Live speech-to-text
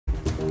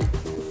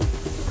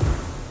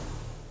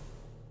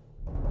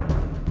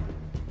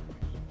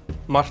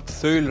Margt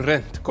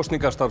þaulreynt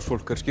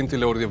kosningastarfsfólk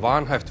skyndilega orðið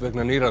vanhæft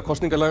vegna nýrra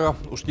kosningalaga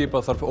og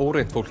skipað þarf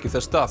óreynt fólk í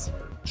þess stað.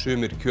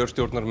 Sumir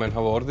kjörstjórnarmenn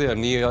hafa orðið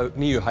að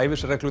nýju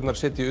hæfisreglurnar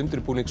setji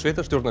undirbúning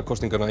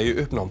sveitarstjórnarkosningana í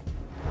uppnám.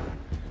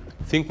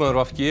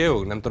 Þingmaður VG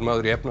og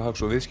nefndarmaður í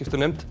efnahags- og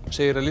viðskiptanefnd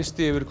segir að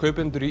listi yfir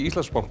kaupendur í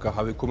Íslandsbanka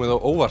hafi komið á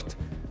óvart,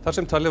 þar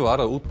sem talið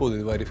var að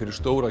útboðið væri fyrir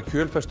stóra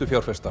kjölfestu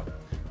fjárfesta.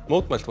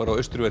 Mótmælt var á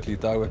Austurvelli í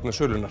dag vegna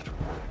sölunar.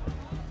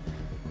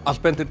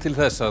 Allt bendir til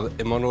þess að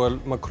Emmanuel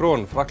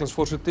Macron,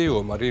 Frakklandsforseti,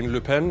 og Marine Le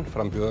Pen,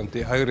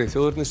 frambjóðandi hægri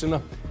þjóðernissinna,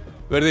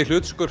 verði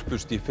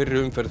hlutskörpust í fyrri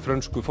umferð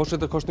frönsku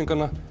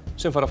forsetakosninganna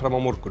sem fara fram á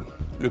morgun.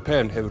 Le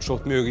Pen hefur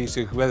sótt mjög í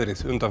sig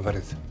veðrið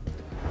undanfarið.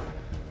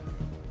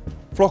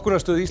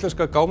 Flokkunarstöð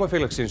Íslenska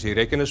gámafélagsins í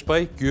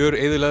Reykjanesbæ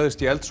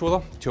gjöreyðilagðist í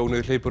eldsvoða.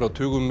 Tjónið hleypur á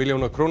tugum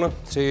milljóna króna,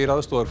 segir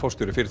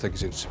aðstoðarforstjóri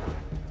fyrirtækisins.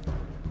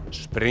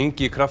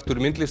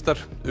 Sprengikraftur myndlistar,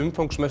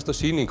 umfangsmesta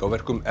sýning á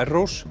verkum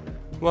Errós,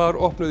 var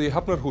opnuð í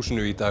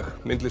Hafnarhúsinu í dag.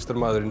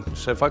 Myndlistarmaðurinn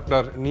sem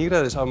fagnar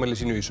nýræðisafmæli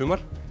sínu í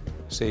sumar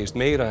segist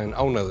meira en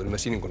ánægður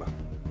með sýninguna.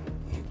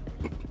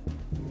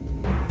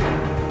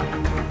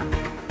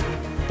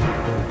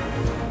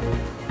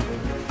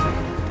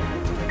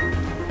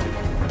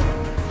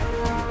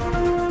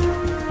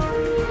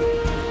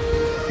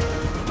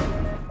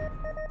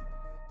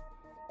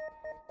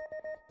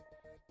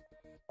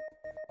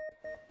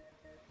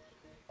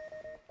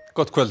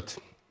 Gott kvöld.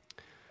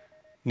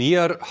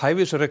 Nýjar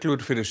hæfisreglur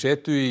fyrir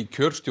setu í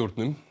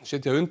kjörstjórnum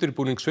setja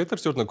undirbúning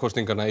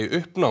sveitarstjórnarkosningana í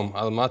uppnám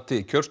að mati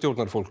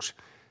kjörstjórnarfólks.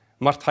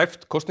 Margt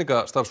hæft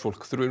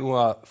kosningastarfsfólk þurfi nú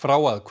frá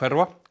að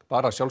hverfa.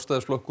 Bara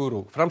Sjálfstæðisflokkur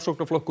og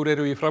Framsóknarflokkur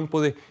eru í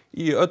framboði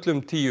í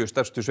öllum 10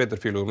 stærstu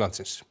sveitarfélögum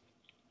landsins.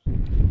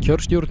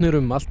 Kjörstjórnir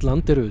allt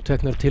land eru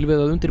teknar til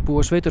við að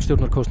undirbúa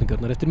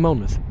sveitarstjórnarkosningarnar eftir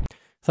mánuð.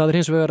 Það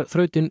hins vegar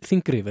þrautin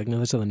þyngri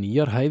vegna þess að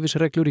nýjar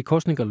hæfisreglur í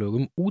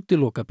kosningalögum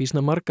útiloka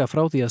býsna marga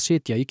frá því að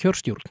sitja í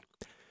kjörstjórn.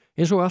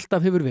 Eins og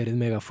alltaf hefur verið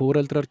mega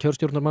foreldrar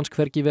kjörstjórnarmanns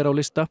hvergi vera á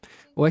lista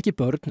og ekki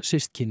börn,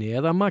 systkini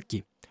eða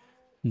maki.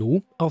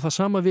 Nú á það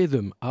sama við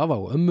afa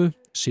og ömmu,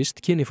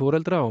 systkini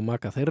foreldra og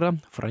maka þeirra,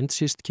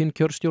 frændsystkinn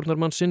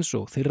kjörstjórnarmannsins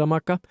og þeirra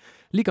maka,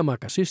 líka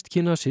maka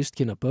systkina,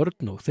 systkina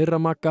börn og þeirra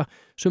maka,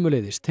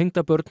 sömuleiðis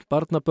tengdabörn,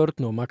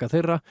 barnabörn og maka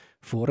þeirra,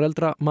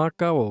 foreldra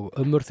maka og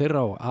ömmur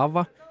þeirra og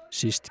afa,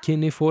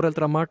 systkini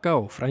foreldra maka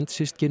og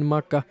frændsystkinn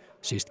maka,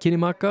 systkini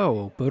maka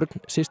og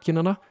börn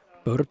systkinana,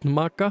 börn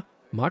maka,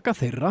 maka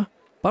þeirra,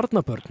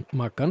 barnabörn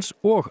makans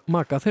og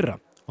maka þeirra,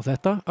 og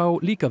þetta á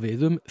líka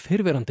við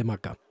fyrrverandi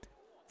maka.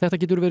 Þetta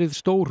getur verið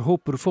stór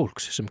hópur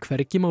fólks sem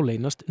hvergi má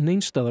leynast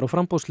neinstaðar á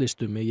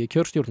framboðslistum eigi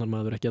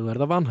kjörstjórnarmaður ekki að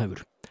verða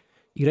vanhæfur.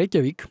 Í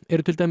Reykjavík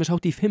eru til dæmis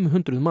hátt í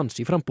 500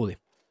 manns í framboði.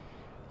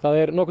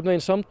 Það nokkurn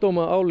veginn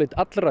samdóma álit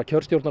allra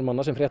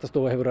kjörstjórnarmanna sem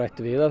Fréttastofa hefur rætt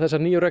við að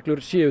þessar nýju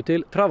reglur séu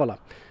til trafala.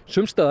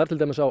 Sumstaðar,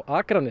 til dæmis á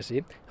Akranesi,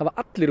 hafa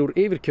allir úr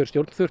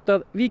yfirkjörstjórn þurft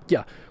að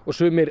víkja og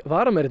sumir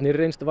varamennirnir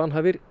reynst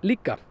vanhæfir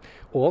líka.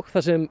 Og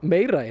það sem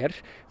meira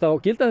þá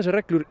gilda þessar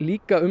reglur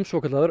líka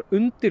svokallaðar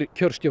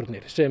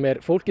undirkjörstjórnir sem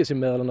fólkið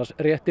sem meðal annars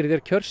réttir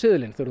þér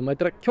kjörseðilinn þegar þú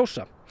mætir að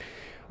kjósa.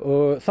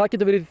 Og það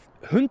getur verið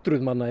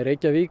 100 manna í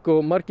Reykjavík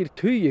og margir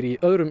tugir í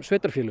öðrum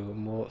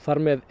sveitarfélögum og þar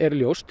með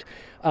ljóst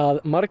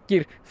að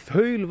margir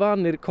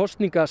þaulvanir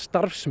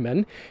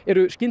kosningastarfsmenn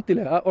eru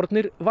skyndilega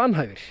orðnir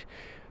vanhæfir.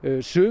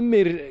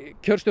 Sumir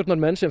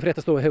kjörstjórnarmenn sem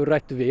Fréttastofa hefur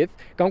rætt við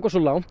ganga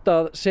svo langt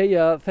að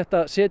segja að þetta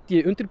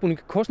setji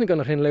undirbúning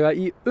kosninganna hreinlega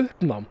í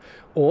uppnám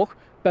og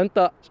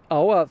benda á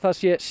að það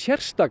sé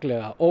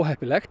sérstaklega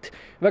óheppilegt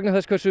vegna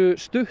þess hversu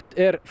stutt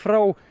frá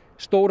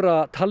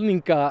stóra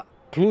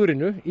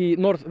talningaklúðrinu í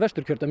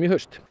norðvesturkjördæmi í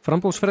haust.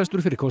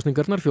 Framboðsfrestur fyrir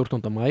kosningarnar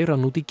 14. maí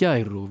rann út í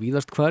gær og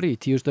víðast hvar í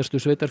 10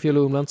 stærstu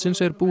sveitarfélögum landsins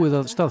búið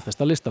að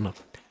staðfesta listana.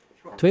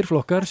 2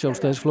 flokkar,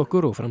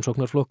 Sjálfstæðisflokkur og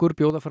Framsóknarflokkur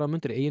bjóða fram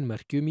undir eigin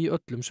merkjum í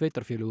öllum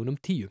sveitarfélögunum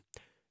 10.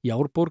 Í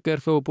Árborg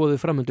þó boðið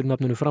fram undir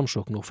nafninu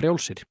Framsókn og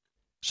Frjálsir.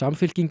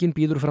 Samfylkingin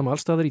býður fram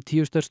allstaðar í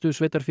 10 stærstu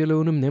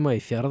sveitarfélögunum nema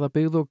í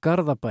Fjarðabyggð og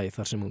Garðabæ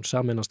þar sem hún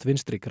sameinast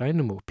Vinstri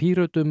grænum og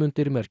Pírötum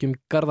undir merkjum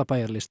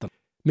Garðabæjarlistan.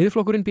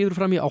 Miðflokkurinn býður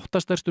fram í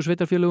 8 stærstu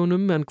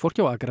sveitarfélögunum en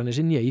hvorki á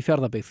Akranesi né í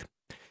Fjarðabyggð.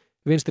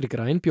 Vinstri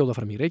græn bjóða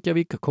fram í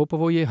Reykjavík,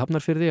 Kópavogi,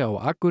 Hafnarfirði, á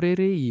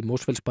Akureyri, í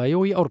Mosfellsbæ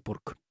og í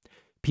Árborg.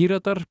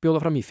 Píratar bjóða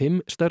fram í 5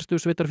 stærstu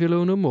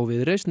sveitarfélögunum og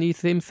Viðreisn í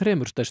þeim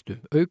 3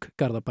 stærstu, auk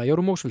Garðabæjar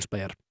og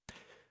Mosfellsbæjar.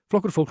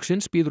 Flokkur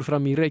fólksins býður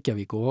fram í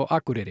Reykjavík og á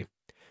Akureyri.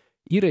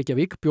 Í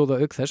Reykjavík bjóða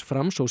auk þess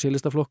fram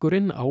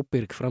Sósíalistaflokkurinn,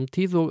 Ábyrg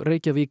framtíð og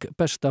Reykjavík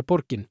besta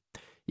borgin.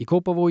 Í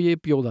Kópavogi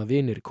bjóða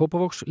Vinir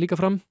Kópavogs líka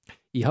fram.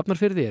 Í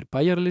Hafnarfirði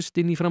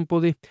bæjarlistinn í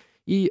framboði.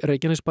 Í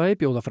Reykjanesbæ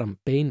bjóða fram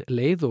Bein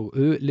leið og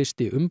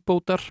listi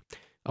umbótar.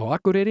 Á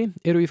Akureyri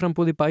eru í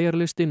framboði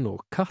bæjarlistinn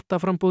og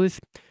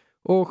Kattaframboðið.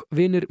 Og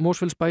Vinir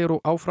Mosfellsbæjar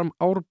og áfram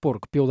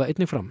Árborg bjóða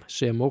einnig fram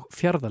sem og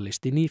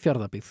Fjarðalistinn í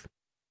Fjarðabyggð.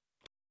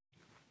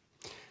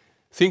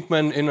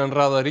 Þingmenn innan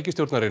raða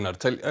ríkisstjórnarinnar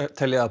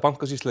telja að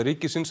Bankasýsla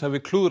ríkisins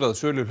hafi klúðrað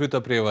sölu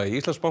hlutabréfa í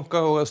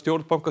Íslandsbanka og að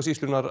stjórn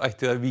Bankasýslunnar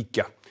ætti að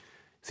víkja.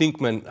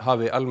 Þingmenn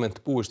hafi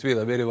almennt búist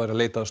við að verið væri að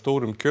leita að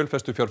stórum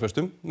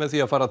kjölfestufjárfestum með því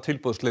að fara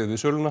tilboðsleið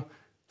við söluna.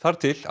 Þar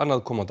til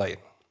annað kom á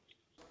daginn.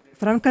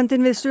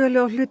 Framkvæmdin við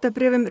sölu á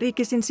hlutabréfum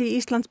ríkisins í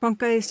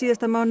Íslandsbanka í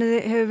síðasta mánuði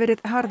hefur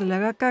verið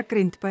harðlega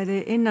gagnrýnd bæði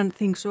innan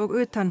þings og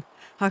utan.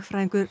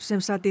 Hagfræðingur sem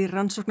sat í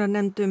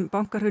rannsóknarnefnd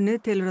bankahrunið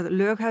telur að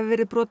lög hafi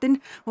verið brotin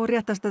og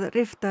réttast að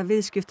rifta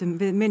viðskiptum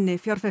við minni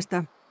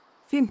fjárfesta.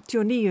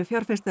 59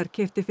 fjárfestar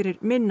keyptu fyrir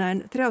minna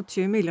en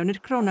 30 milljónir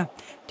króna,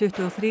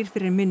 23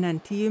 fyrir minna en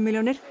 10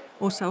 milljónir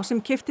og sá sem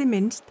keypti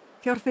minnst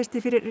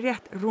fjárfesti fyrir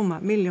rétt rúma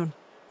milljón.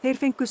 Þeir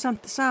fengu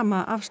samt sama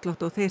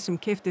afslátt og þeir sem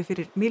keyptu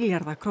fyrir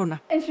milljarða króna.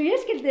 Eins og ég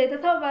skildi þetta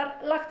þá var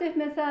lagt upp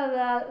með það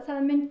að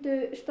það myndu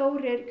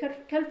stórir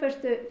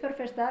kjölfestu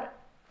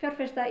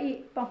fjárfesta í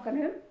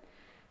bankanum.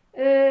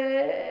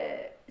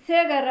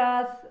 Þegar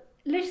að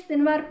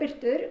listinn var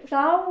birtur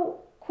þá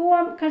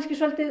kom kannski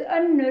svolítið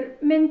önnur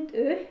mynd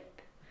upp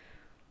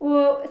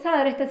og það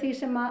er eitt af því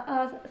sem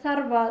að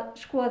þarf að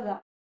skoða.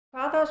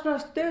 Hvaða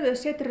svona stöðu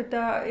setur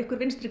þetta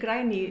ykkur vinstri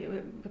græn í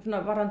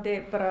varðandi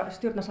bara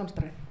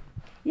stjórnarsamstarfið?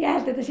 Ég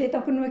held að þetta setja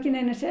okkur nú ekki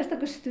neina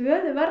sérstaklega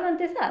stöðu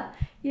varðandi það.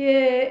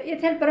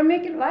 Ég tel bara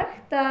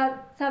mikilvægt að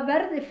það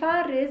verði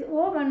farið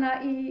ofana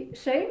í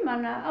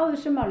saumana á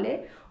þessu máli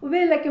og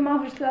við leggjum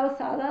áherslu á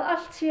það að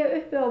allt sé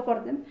uppi á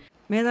borðum.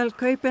 Meðal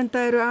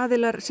kaupenda eru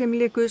aðilar sem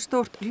léku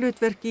stórt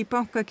hlutverk í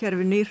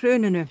bankakerfinu í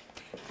hruninu.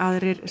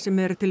 Aðrir sem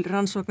eru til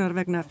rannsóknar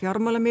vegna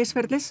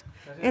fjármálamisferlis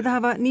eða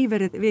hafa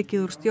nýverið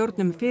vikið úr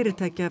stjórnum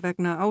fyrirtækja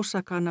vegna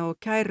ásakana og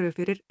kæru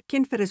fyrir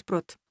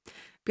kynferðisbrot.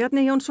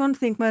 Bjarni Jónsson,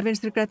 þingmaður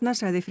Vinstri grænna,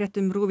 sagði í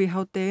Fréttum RÚV í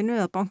hádeginu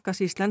að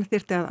Bankasýslan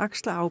þyrfti að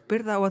axla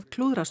ábyrgð á að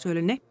klúðra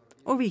sölunni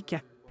og víkja.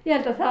 Ég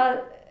held að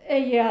það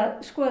eigi að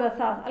skoða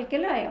það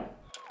algjörlega, já.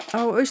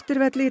 Á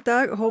Austurvelli í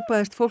dag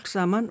hópaðist fólk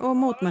saman og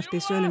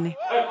mótmælti sölunni.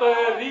 Þetta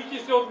er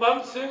ríkisstjórn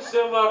mannsins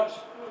sem var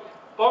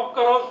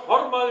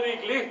bankaráðsformaður í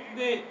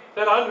Glitni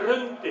þegar hann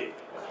hrundi.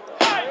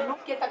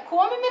 Geta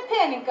komið með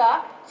peninga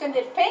sem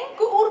þeir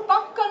fengu úr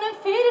bankanum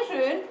fyrir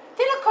hrun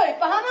til að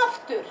kaupa hann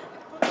aftur.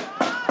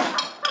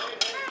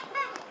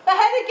 Það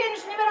hefði ekki einu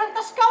sinni verið hægt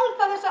að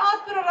skálda þessa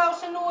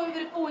atburðarás sem nú hefur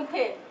verið búin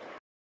til.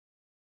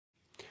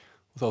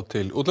 Þá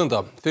til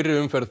útlanda. Fyrri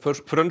umferð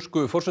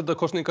frönsku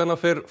forsetakosninganna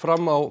fer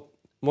fram á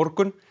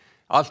morgun.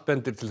 Allt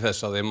bendir til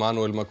þess að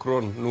Emmanuel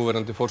Macron,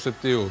 núverandi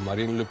forseti, og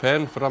Marine Le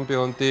Pen,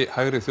 frambjóðandi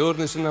hægri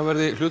þjóðernissinna,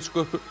 verði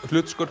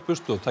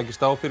hlutskörpust og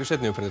takist á fyrir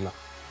seinni umferðina.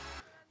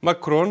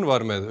 Macron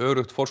var með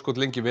örugt forskot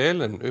lengi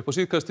vel en upp á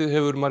síðkastið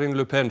hefur Marine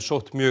Le Pen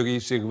sótt mjög í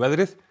sig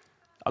veðrið.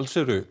 Alls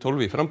eru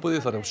 12 í frambúði,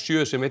 þar af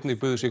 7 sem einnig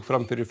buðu sig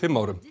fram fyrir 5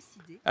 árum.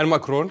 En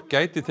Macron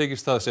gæti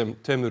tekist það sem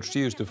 2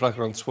 síðustu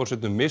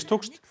Frakklandsforsetum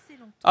mistókst,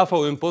 að fá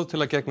umboð til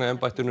að gegna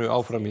embættinu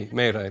áfram í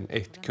meira en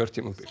 1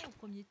 kjörtímabil.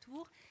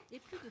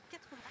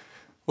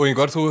 Og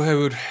Ingvar, þú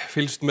hefur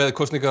fylgst með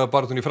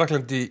kosningabaráttunni í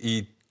Frakklandi í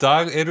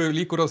dag. Eru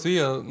líkur á því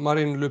að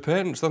Marine Le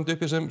Pen standi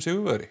uppi sem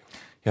sigurvegari?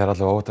 Ég er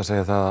allavega óhætt að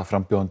segja það að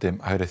frambjóðandi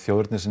hægri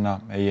þjóðernissinna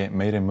eigi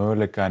meiri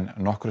möguleika en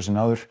nokkru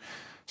sinni áður.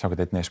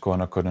 Samkvæmt einni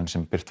skoðanakönnun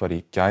sem birt var í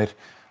gær,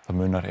 það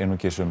munar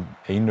einungis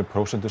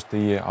 1%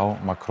 stigi á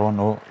Macron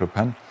og Le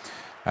Pen,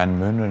 en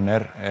munurinn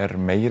er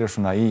meiri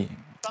svona í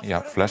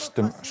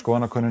flestum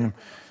skoðanakönnunum.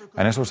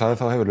 En eins og sagði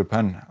þá hefur Le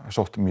Pen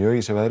sótt mjög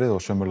í sig veðrið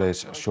og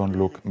sömuleiðis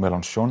Jean-Luc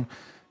Mélenchon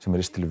sem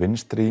er til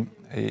vinstri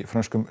í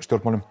frönskum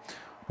stjórnmálum.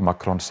 Og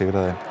Macron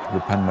sigraði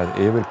Le Pen með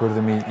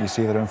yfirburðum í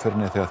síðari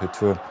umferðinni þegar þau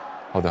tvö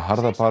háðu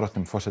harða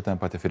baráttu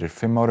forsetaembætti fyrir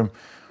 5 árum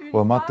og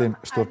að mati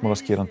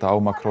stjórnmálaskýranda á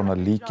Macron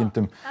að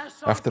líkindum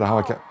eftir að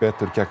hafa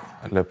betur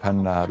gegn Le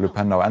Pen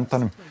á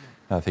endanum.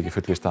 Það þykir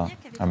fullvíst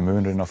að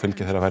munurinn á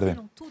fylgi þeirra verði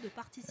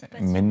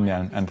minni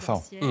en þá.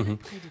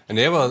 En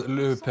ef að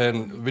Le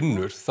Pen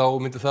vinnur, þá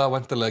myndi það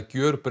væntanlega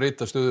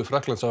gjörbreyta stöðu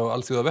Frakklands á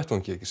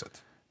alþjóðavettvangi, ekki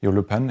satt? Jú,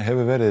 Le Pen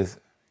hefur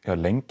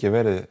lengi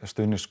verið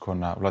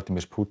stuðningskona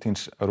Vladimírs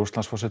Pútíns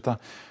Rússlandsforseta.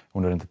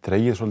 Hún er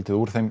dregið svolítið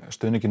úr þeim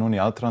stuðningi núna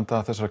í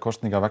aðdraganda þessara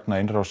kosninga vegna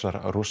innrásar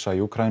Rússa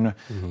í Úkraínu.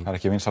 Það er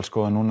ekki vinsæl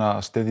skoðun núna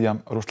að styðja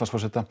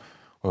Rússlandsforseta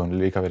og hún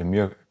er líka verið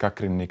mjög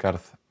gagnrýnin í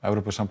garð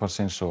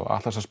Evrópusambandsins og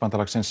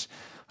Atlantshafsbandalagsins.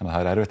 Þannig að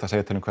það er erfitt að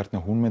segja til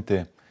hvernig hún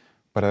myndi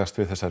bregðast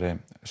við þessari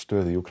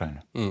stöðu í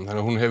Úkraínu. Þannig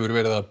að hún hefur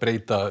verið að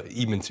breyta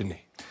ímynd sinni.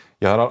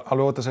 Já, það er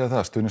alveg óhætt að segja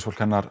það. Stuðningsfólk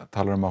hennar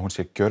talar að hún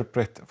sé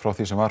gjörbreytt frá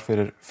því sem var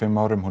fyrir 5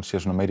 árum. Hún sé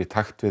svona meiri í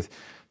takt við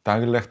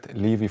daglegt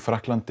líf í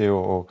Frakklandi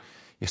og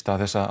í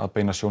stað þess að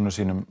beina sjónum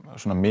sínum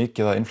svona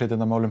mikið að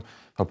innflytjendamálum,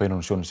 þá beinir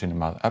hún sjónum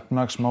sínum að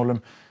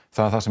efnahagsmálum.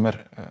 Það er það sem er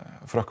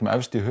Frökkum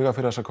efst í huga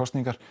fyrir þessar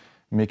kosningar,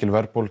 mikil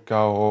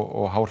verðbólga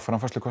og hár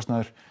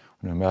framfærslukostnaður.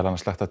 Hún hefur meðal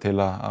annars lagt það til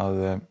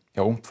að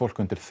ungt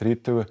fólk undir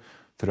 30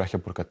 þurfi ekki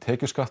að borga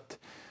tekjuskatt.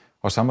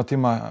 Á sama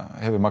tíma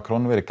hefur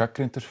Macron verið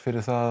gagnrýndur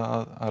fyrir það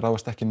að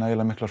ráðast ekki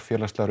nægilega miklar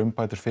félagslegar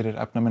umbætur fyrir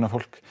efnaminna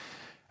fólk.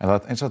 En það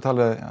er eins og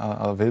talið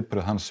að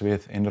viðbrögð hans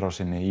við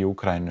innrásinni í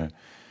Úkraínu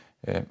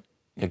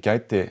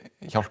gæti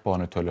hjálpað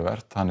honum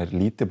töluvert. Hann er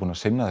lítið búinn að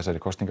sinna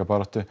þessari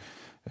kosningabaráttu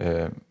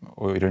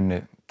og í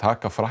rauninni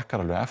taka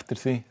Frakkar alveg eftir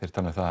því. Þeir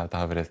tala það að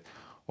þetta hafi verið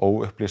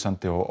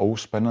óupplýsandi og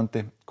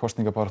óspennandi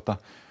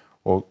kosningabarátta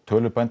og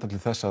tölur benda til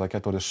þess að það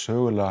gæti orðið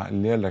sögulega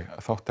léleg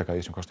þátttaka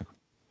í þessum kosningum.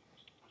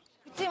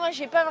 Écoutez, moi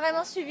j'ai pas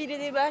vraiment suivi les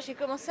débats. J'ai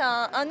commencé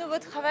un nouveau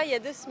travail il y a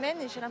 2 semaines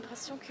et j'ai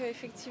l'impression que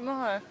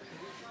effectivement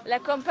la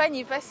campagne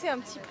est passée un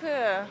petit peu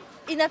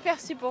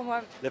inaperçue pour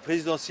moi. La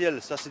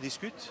présidentielle, ça se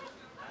discute?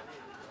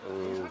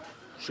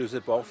 Je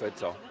sais pas en fait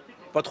ça.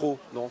 Pas trop,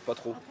 non, pas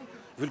trop.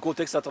 Vu le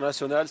contexte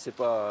international, c'est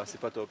pas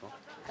top.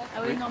 Hein.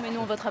 Ah oui, non, mais nous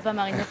on votera pas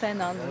Marine Le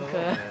Pen, hein,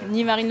 donc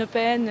ni Marine Le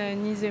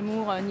Pen, ni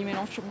Zemmour, ni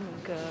Mélenchon.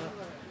 Donc,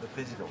 Le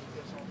président?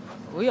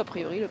 Oui, a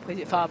priori,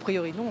 a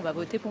priori, non, on va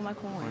voter pour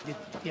Macron. Ouais.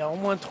 Il y a au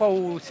moins 3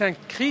 ou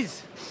 5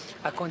 crises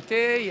à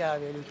compter. Il y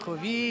avait le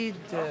Covid,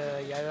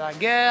 il y a la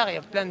guerre, il y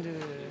a plein de...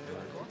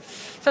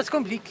 Ça se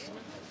complique.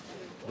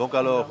 Donc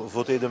alors,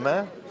 voter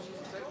demain?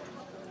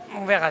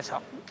 On verra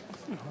ça.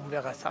 On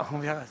verra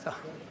ça.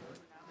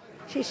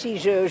 Si,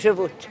 je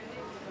vote.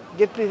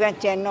 Depuis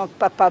 21 ans que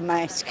papa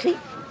m'a inscrit,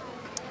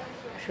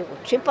 je vote.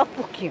 Je ne sais pas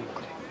pour qui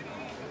encore.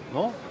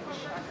 Non?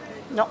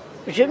 Non,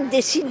 je me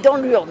décide dans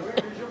l'urne.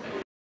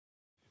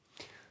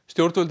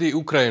 Stjórnvöld í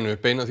Úkraínu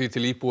beina því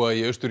til íbúa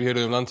í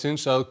austurhéruðum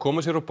landsins að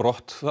koma sér á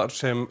brott þar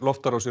sem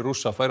loftárásir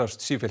Rússa færast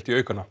sífellt í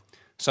aukana.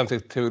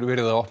 Samþykkt hefur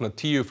verið að opna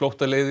 10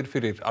 flóttaleiðir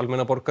fyrir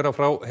almenna borgara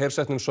frá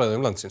hersetnum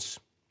svæðum landsins.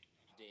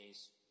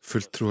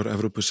 Fulltrúar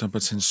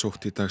Evrópusambandsins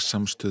sóttu í dag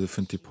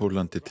samstöðufund í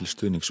Pólandi til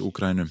stuðnings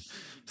Úkraínum.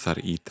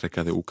 Þar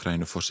ítrekkaði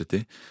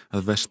Úkraínuforseti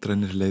að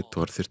vestrænir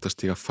leiðtogar þyrftu að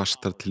stíga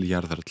fastar til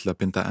jarðar til að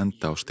binda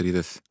enda á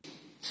stríðið.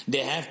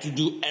 They have to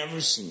do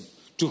everything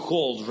to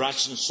hold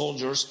Russian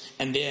soldiers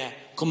and their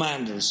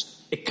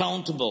commanders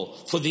accountable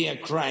for their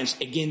crimes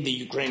against the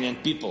Ukrainian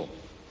people.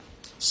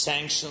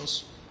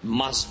 Sanctions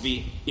must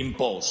be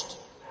imposed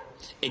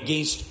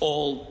against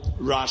all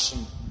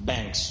Russian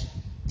banks.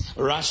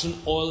 Russian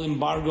oil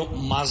embargo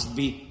must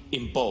be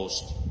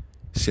imposed.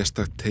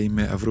 Sérstakt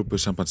teymi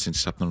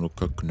Evrópusambandsins safnar nú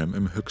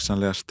gögnum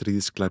hugsanlega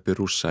stríðsglæpi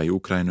Rússa í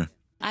Úkraínu.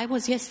 I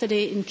was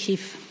yesterday in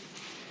Kyiv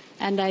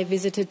and I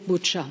visited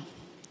Bucha.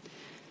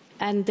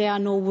 And there are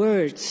no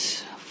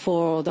words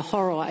for the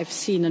horror I've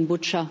seen in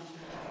Bucha,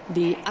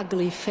 the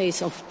ugly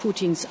face of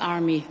Putin's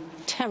army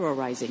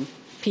terrorizing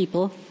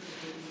people.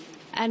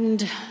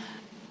 And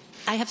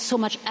I have so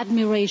much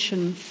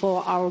admiration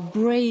for our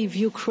brave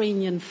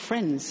Ukrainian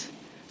friends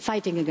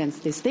fighting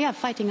against this. They are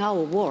fighting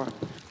our war.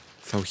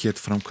 Þá hét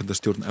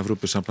framkvæmdastjórn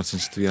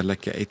Evrópusambandsins því að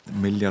leggja 1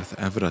 milljarð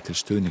evra til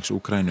stuðnings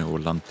Úkraínu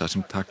og landa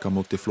sem taka á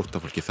móti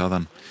flóttafólki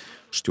þaðan.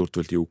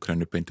 Stjórnvöld í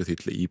Úkraínu beindu því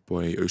til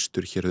íbúa í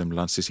austurhéruðum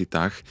landsins í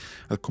dag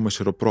að koma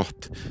sér á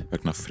brott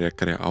vegna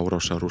frekari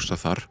árása Rússa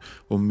þar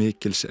og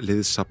mikils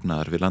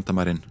liðsafnaðar við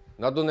landamærin.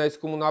 На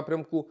Донецькому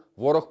напрямку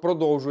ворог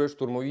продовжує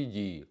штурмові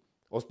дії.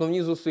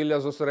 Основні зусилля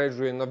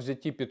зосереджує на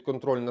взятті під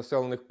контроль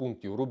населених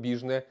пунктів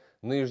Рубіжне,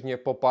 Нижнє,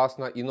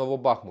 Попасна і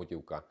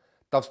Новобахмутівка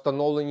та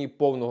встановленні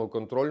повного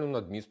контролю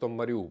над містом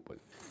Маріуполь.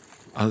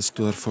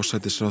 Aðstoðar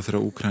forsætisráðherra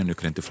Úkraínu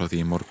greindi frá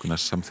því í morgun að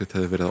samþykkt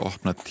hefði verið að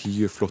opna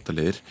 10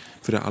 flóttaleiðir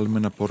fyrir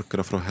almenna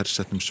borgara frá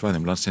hersetnum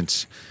svæðum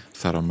landsins,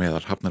 þar á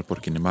meðal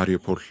hafnarborginni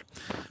Mariupol.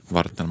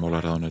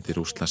 Varnarmálaráðuneyti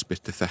Rússlands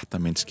birti þetta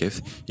myndskeið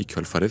í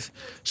kjölfarið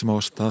sem á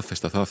að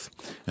staðfesta það,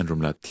 en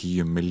rúmlega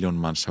 10 milljón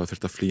manns hafa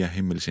þurft að flýja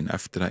heimili sín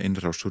eftir að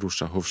innrás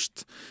Rússa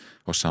hófst.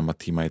 Á sama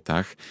tíma í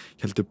dag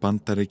héldu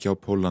Bandaríkja og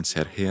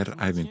Póllandsher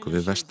heræfingu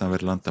við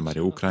vestanverð landamæri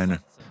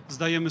Úkraínu.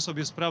 Zdajemy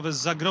sobie sprawę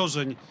z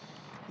zagrożeń,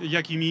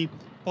 jakimi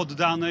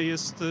poddane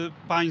jest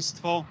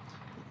państwo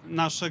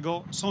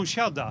naszego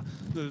sąsiada.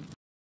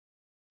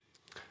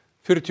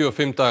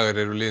 45 dagar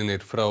eru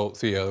liðnir frá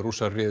því að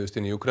Rússar réðust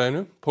inn í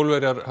Úkraínu.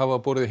 Pólverjar hafa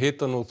borið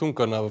hitann og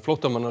þungan af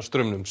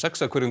flóttamannastraumnum.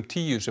 6 af hverjum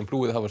 10 sem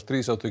flúið hafa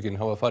stríðsátökin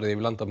hafa farið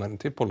yfir landamærin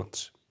til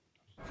Póllands.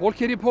 Fólk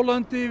hér í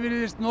Póllandi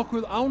virðist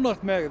nokkuð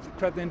ánægt með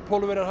hvernig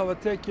Pólverjar hafa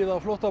tekið á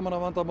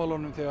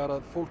flóttamannavandamálunum þegar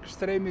að fólk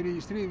streymir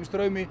í stríðum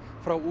straumi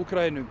frá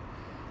Úkraínu.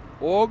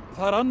 Og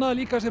það annað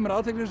líka sem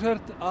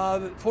athyglisvert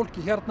að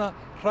fólki hérna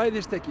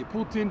hræðist ekki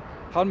Putin,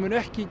 hann mun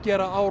ekki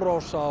gera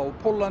árás á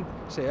Pólland,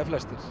 segja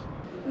flestir.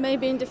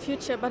 Maybe in the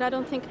future, but I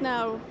don't think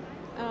now.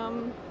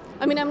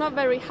 I mean, I'm not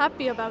very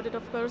happy about it,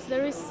 of course.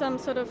 There is some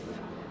sort of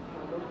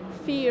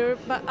fear,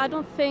 but I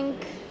don't think...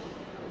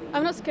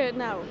 I'm not scared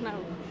now, no.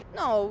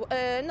 No,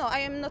 I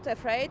am not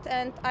afraid,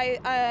 and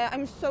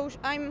I'm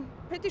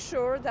pretty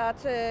sure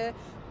that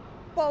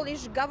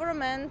Polish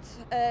government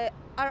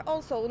are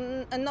also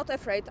not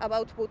afraid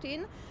about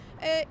Putin,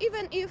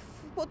 even if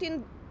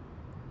Putin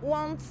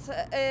wants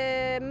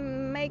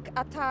make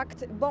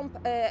attacked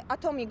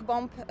atomic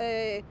bomb.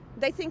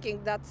 They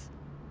thinking that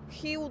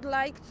he would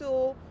like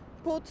to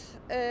put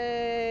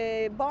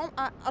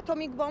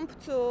atomic bomb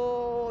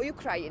to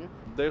Ukraine.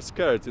 They're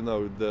scared,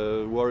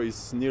 the war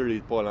is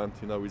nearly Poland,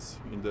 it's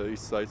in the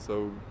east side,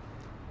 so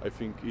I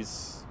think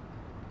it's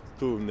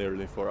too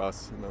nearly for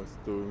us,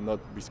 to not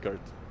be scared.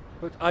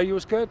 But are you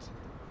scared?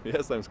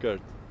 Yes, I'm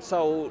scared.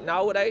 So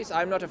nowadays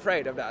I'm not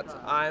afraid of that.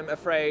 I'm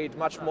afraid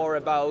much more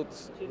about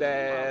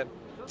the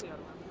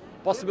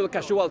possible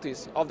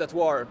casualties of that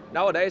war.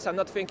 Nowadays I'm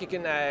not thinking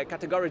in a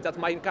category that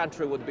my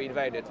country would be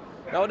invaded.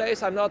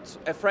 Nowadays I'm not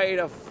afraid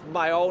of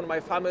my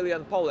family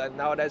and Poland.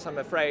 Nowadays I'm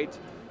afraid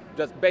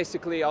just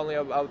basically only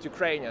about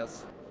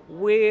Ukrainians.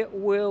 We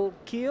will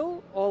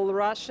kill all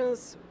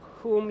Russians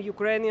whom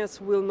Ukrainians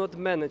will not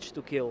manage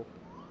to kill.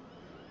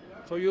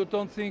 So you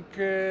don't think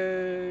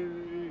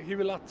he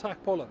will attack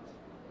Poland?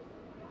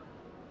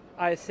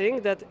 I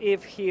think that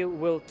if he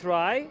will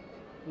try,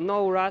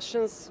 no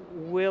Russians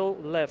will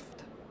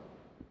left.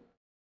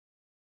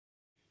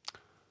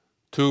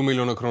 2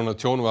 milljóna króna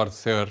tjón varð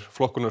þegar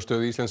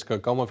flokkunarstöð Íslenska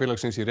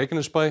gámafélagsins í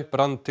Reykjanesbæ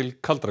brann til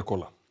kaldra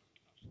kola.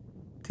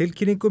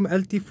 Tilkynningum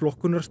eld í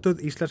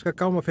flokkunarstöð Íslenska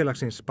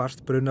gámafélagsins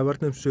barst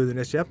brunavörnum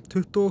Suðurnesja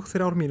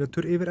 23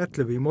 mínútur yfir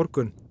 11 í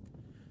morgun.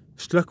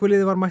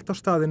 Slökkviliðið var mætt á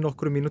staðinn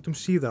nokkrum mínútum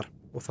síðar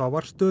og þá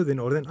var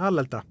stöðin orðin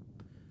alelda.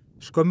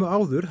 Skömmu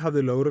áður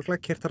hafði lögregla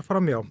keyrt þar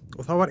framhjá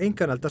og þá var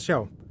engan eld að sjá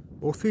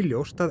og því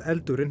ljóst að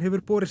eldurinn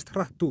hefur borist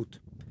hratt út.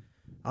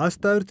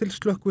 Aðstæður til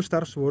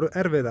slökkvistarfs voru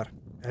erfiðar.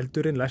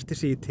 Eldurinn læsti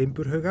sig í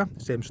timburhauga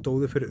sem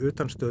stóðu fyrir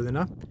utan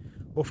stöðina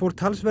og fór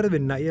talsverð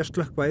vinna í að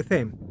slökkva í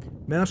þeim,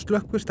 meðan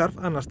slökkvistarf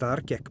annars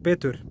staðar gekk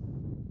betur.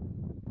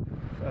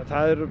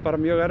 Það eru bara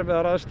mjög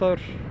erfiðar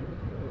aðstæður,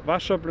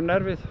 vatnsöflun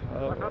erfið,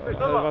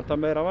 það vantar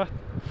meira vatn.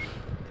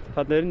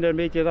 Þarna inni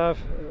mikið af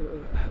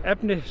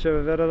efni sem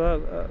við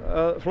verðum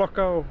að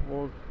flokka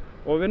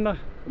og vinna,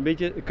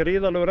 mikið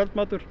gríðarlegur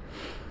eldmatur.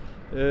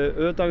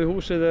 Utan við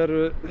húsið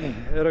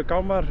eru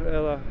gámar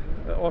eða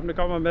opni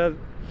gámar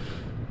með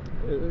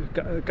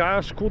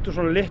gaskútum,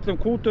 svona litlum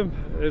kútum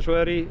eins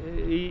og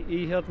í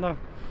hérna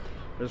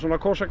svona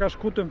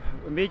kósagaskútum,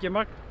 mikið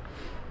magn,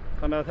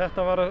 þannig að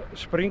þetta var að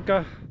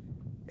springa.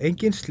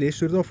 Engin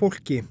slys urðu á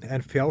fólki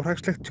en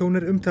fjárhagslegt tjón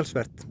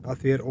umtalsvert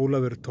að því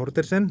Ólafur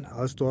Tordersen,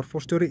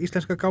 aðstoðarforstjóri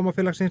Íslenska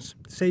gámafélagsins,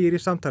 segir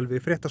í samtali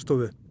við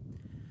Fréttastofu.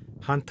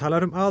 Hann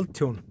talar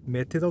altjón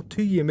metið á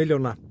 10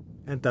 milljóna,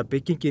 enda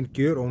byggingin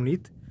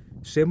gjörónýt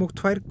sem og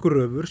 2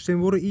 gröfur sem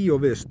voru í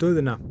og við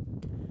stöðina.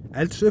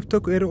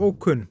 Eldsupptök eru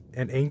ókunn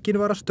en enginn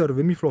var að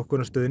störfum í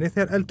flokkunarstöðinni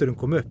þegar eldurinn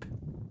kom upp.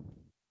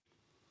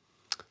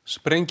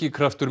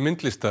 Sprengikraftur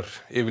myndlistar,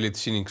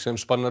 yfirlitssýning sem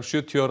spannar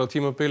 70 ára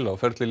tímabil á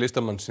ferli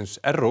listamannsins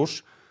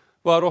Errós,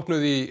 var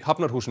opnuð í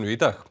Hafnarhúsinu í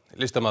dag.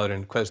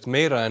 Listamaðurinn kveðst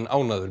meira en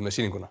ánægður með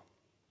sýninguna.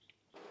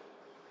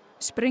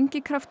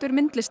 Sprengikraftur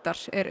myndlistar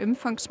er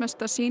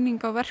umfangsmesta sýning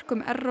á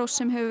verkum Errós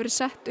sem hefur verið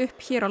sett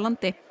upp hér á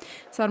landi.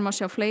 Þar má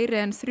sjá fleiri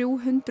en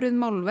 300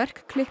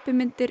 málverk,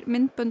 klippimyndir,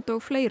 myndbönd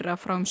og fleira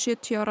frá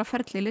 70 ára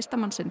ferli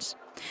listamannsins.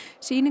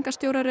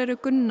 Sýningastjórar eru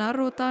Gunnar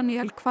og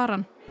Daniel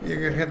Kvaran.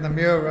 Ég er hérna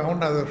mjög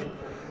ánægður,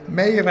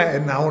 meira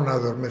en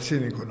ánægður með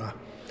sýninguna.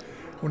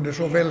 Hún er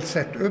svo vel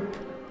sett upp,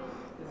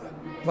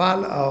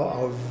 val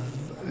á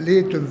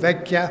litum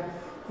veggja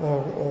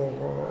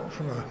og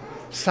svona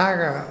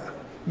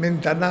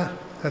sagamyndana.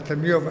 Þetta er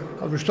mjög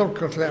alveg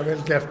stórkostlega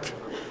vel gert.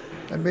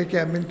 Það er mikið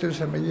af myndum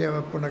sem ég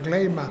hef búin að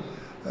gleyma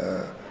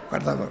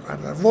hvað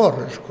það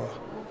voru, sko.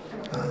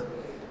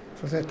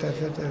 Svo þetta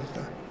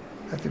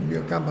er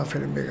mjög gaman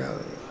fyrir mig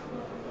að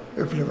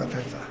upplifa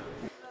þetta.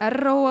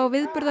 Erró á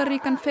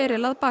viðburðaríkan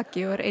feril að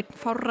baki og er einn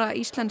fárra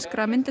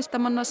íslenskra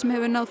myndlistamanna sem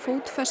hefur náð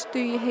fótfestu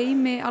í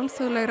heimi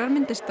alþjóðlegrar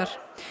myndlistar.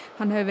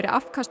 Hann hefur verið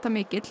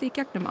afkastamikill í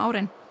gegnum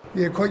árin.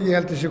 Ég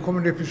held að ég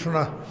komin upp í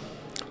svona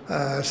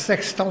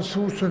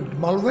 16.000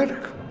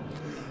 málverk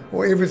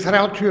og yfir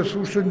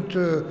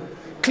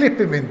 30.000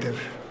 klippimyndir.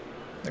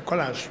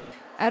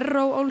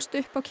 Erró ólst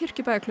upp á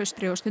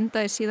Kirkjubæjarklaustri og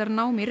stundaði síðar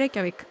nám í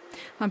Reykjavík.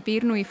 Hann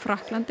býr nú í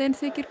Frakklandi en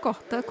þykir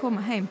gott að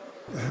koma heim.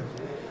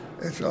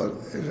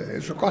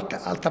 Svo gott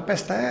alltaf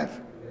besta er.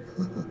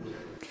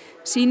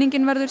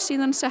 Sýningin verður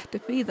síðan sett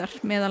upp víðar,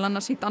 meðal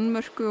annars í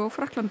Danmörku og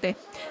Frakklandi.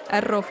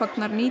 Erró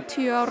fagnar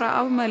 90 ára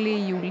afmæli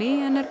í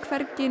júlí en er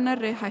hvergi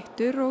nærri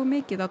hættur og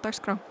mikið á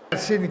dagskrá.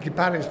 Sýning í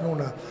París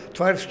núna,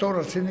 2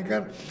 stórar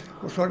sýningar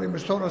og svo er ég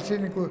með stóra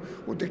sýningu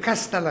út í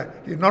Kastala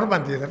í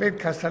Normandí, það veit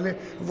Kastali,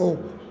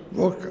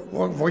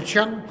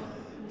 Vojtján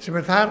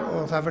sem er þar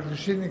og það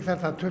verður sýning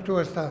þar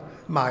 20.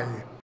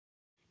 maí.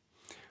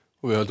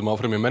 Og við höldum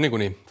áfram í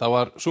menningunni. Það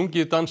var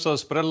sungið, dansað,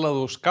 sprellað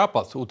og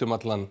skapað út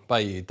allan bæ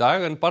í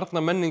dag en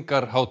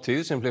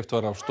barnamenningarhátíð sem hleypt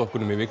var af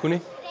stokkunum í vikunni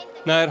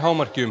nær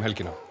hámarki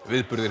helgina.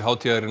 Viðburðir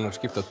hátíðarinnar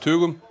skipta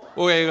tugum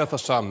og eiga það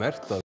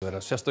sammerkt að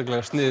vera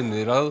sérstaklega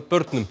sniðnir að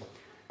börnum.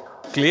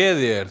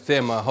 Gleði er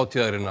þema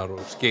hátíðarinnar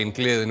og skein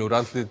gleðin úr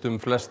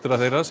andlitum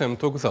flestra þeirra sem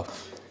tóku þátt.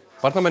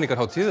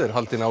 Barnamenningarhátíð er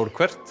haldin ár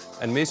hvert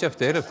en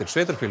misjafnt er eftir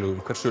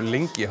sveitarfélögum hversu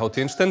lengi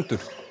hátíðin stendur.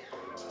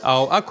 Á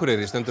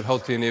Akureyri stendur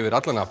hátíðin yfir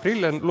allan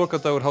apríl en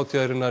lokadagur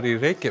hátíðarinnar í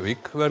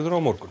Reykjavík verður á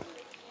morgun.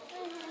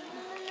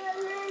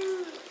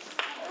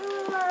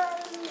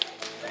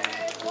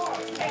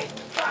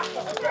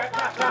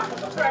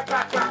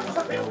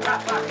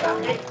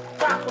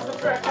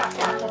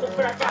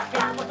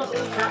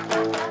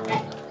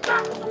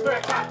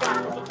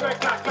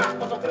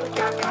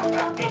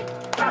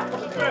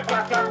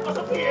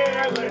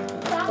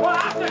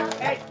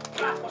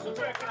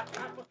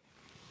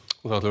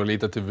 Og þá ætlum við að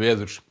líta til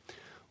veðurs.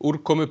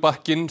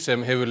 Úrkomubakkinn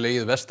sem hefur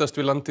legið vestast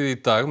við landið í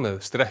dag með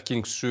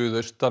strekking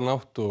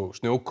suðaustanátt og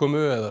snjókomu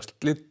eða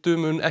slyddu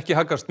mun ekki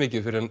haggast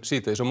mikið fyrir en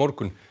síðdegis á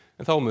morgun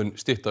en þá mun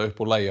stytta upp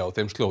og lægja á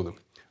þeim slóðum.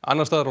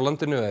 Annars staðar á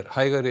landinu er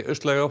hægari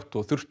austlæg átt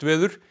og þurrt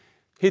veður.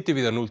 Hiti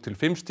víða 0 til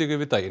 5 stig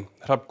yfir daginn.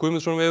 Hrafn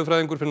Guðmundsson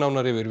veðurfræðingur fyrir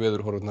nánar yfir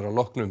veðurhorfurnar að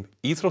loknum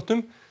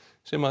íþróttum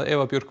sem að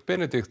Eva Björk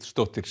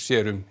Benediktsdóttir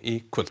sér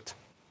í kvöld.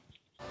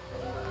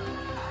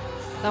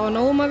 Það var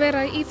nóg að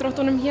vera í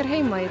íþróttunum hér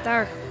heima í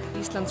dag.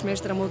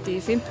 Íslandsmeistaramóti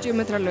í 50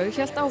 metra laug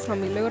hélt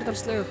áfram í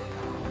Laugardalslaug.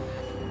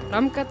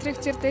 Fram gat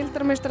tryggt sér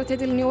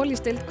deildarmeistaratitilinn í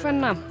Ólísdeild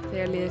kvenna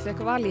þegar liðið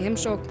fékk Val í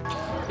heimsókn.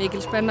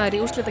 Mikil spenna í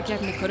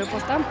úrslitakeppni í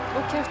körfubolta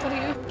og keppt var í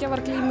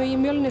uppgjafarglímu í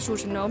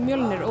Mjölnishúsinu á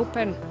Mjölnir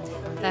Open.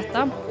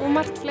 Þetta og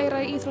margt fleira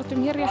í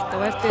íþróttum hér rétt á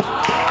eftir.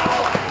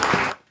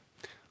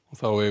 Og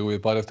þá eigum við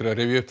bara eftir að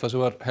rifja upp það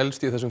sem var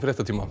helst í þessum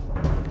fréttatíma.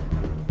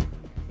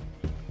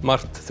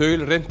 Margt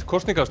þaulreynt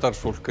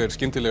kosningastarfsfólk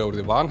skyndilega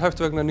orðið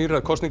vanhæft vegna nýrra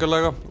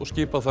kosningalaga og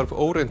skipað þarf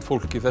óreynt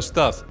fólk í þess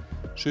stað.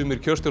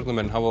 Sumir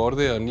kjörstjórnarmenn hafa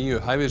orðið að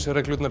nýju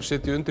hæfisreglurnar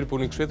setji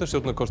undirbúning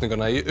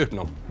sveitarstjórnarkosningana í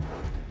uppnám.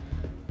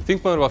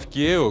 Þingmaður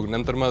VG og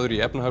nefndarmaður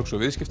í efnahags-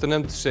 og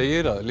viðskiptanefnd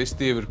segir að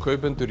listi yfir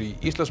kaupendur í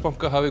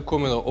Íslandsbanka hafi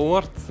komið á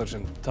óvart þar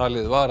sem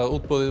talið var að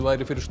útboðið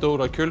væri fyrir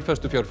stóra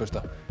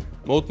kjölfestufjárfesta.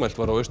 Mótmælt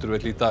var á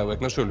Austurvelli í dag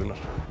vegna sölunar.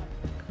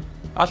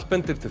 Allt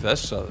bendir til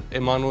þess að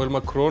Emmanuel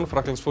Macron,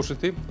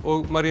 Frakklandsforseti,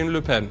 og Marine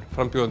Le Pen,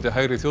 frambjóðandi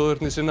hægri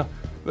þjóðernissinna,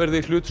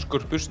 verði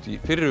hlutskörpust í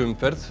fyrri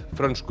umferð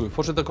frönsku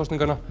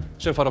forsetakosningana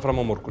sem fara fram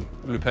á morgun.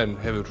 Le Pen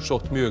hefur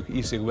sótt mjög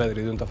í sig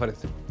veðrið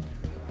undanfarið.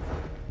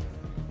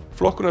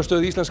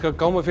 Flokkunarstöð Íslenska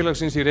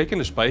gámafélagsins í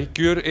Reykjanesbæ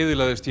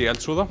gjöreyðilagðist í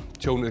eldsvoða.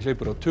 Tjónið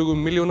hleypur á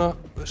tugum milljóna,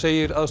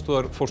 segir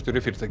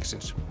aðstoðarforstjóri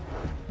fyrirtækisins.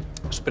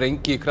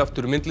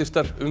 Sprengikraftur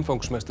myndlistar,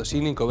 umfangsmesta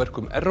sýning á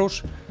verkum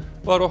Errós,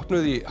 var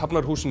opnuð í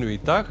Hafnarhúsinu í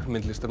dag.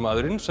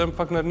 Myndlistarmaðurinn, sem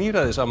fagnar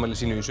níræðisafmæli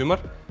sínu í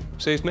sumar,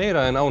 segist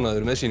meira en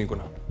ánægður með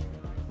sýninguna.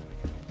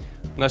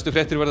 Næstu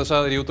fréttir verða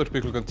sagðar í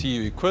útvarpi klukkan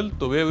 10 í kvöld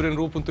og vefurinn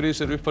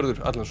rúv.is uppfærður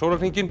allan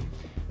sólarhringinn.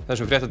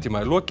 Þessum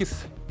fréttatíma lokið.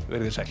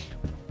 Verið sæl.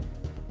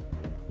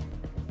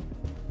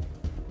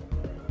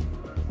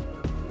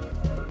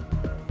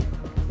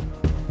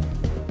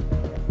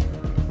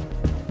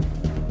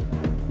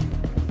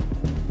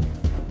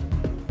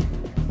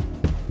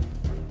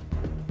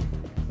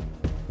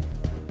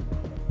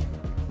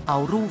 Á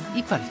RÚV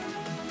í kvöld.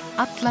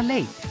 Alla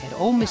leið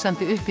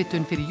ómissandi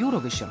upphitun fyrir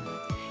Eurovision.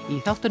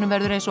 Í þáttunum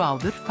verður eins og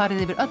áður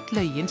farið yfir öll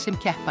lögin sem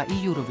keppa í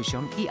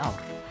Eurovision í ár.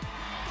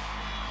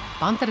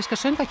 Bandaríska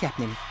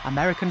söngvakeppnin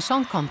American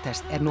Song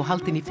Contest nú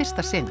haldin í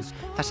fyrsta sinn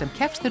þar sem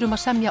keppst að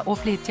semja og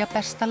flytja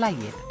besta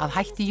lagið að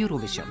hætti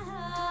Eurovision.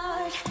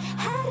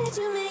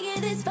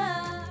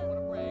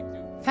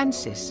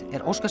 Fences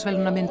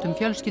Óskarsverðlaunamynd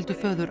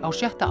fjölskylduföður á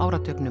 7.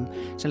 áratugnum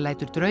sem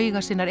lætur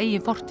drauga sinnar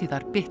eigin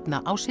fortíðar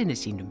bitna á syni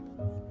sínum.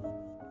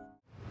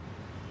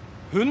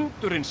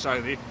 Hundurinn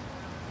sagði,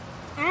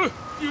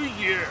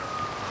 ég.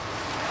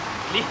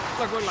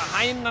 Litla gula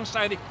hænan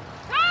sagði,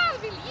 það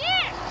vil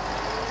ég.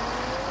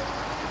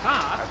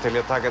 Það? Til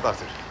ég að taka þetta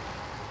aftur.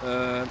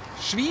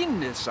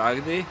 Svínið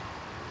sagði,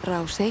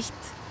 Rás 1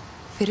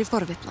 fyrir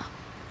forvitna.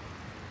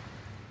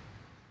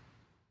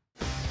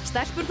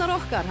 Stelpurnar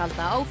okkar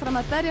halda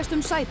áfram að berjast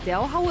sæti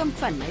á HM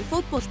kvenna í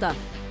fótbolta.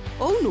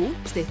 Og nú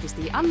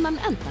styttist í annan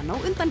endan á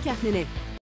undankeppninni.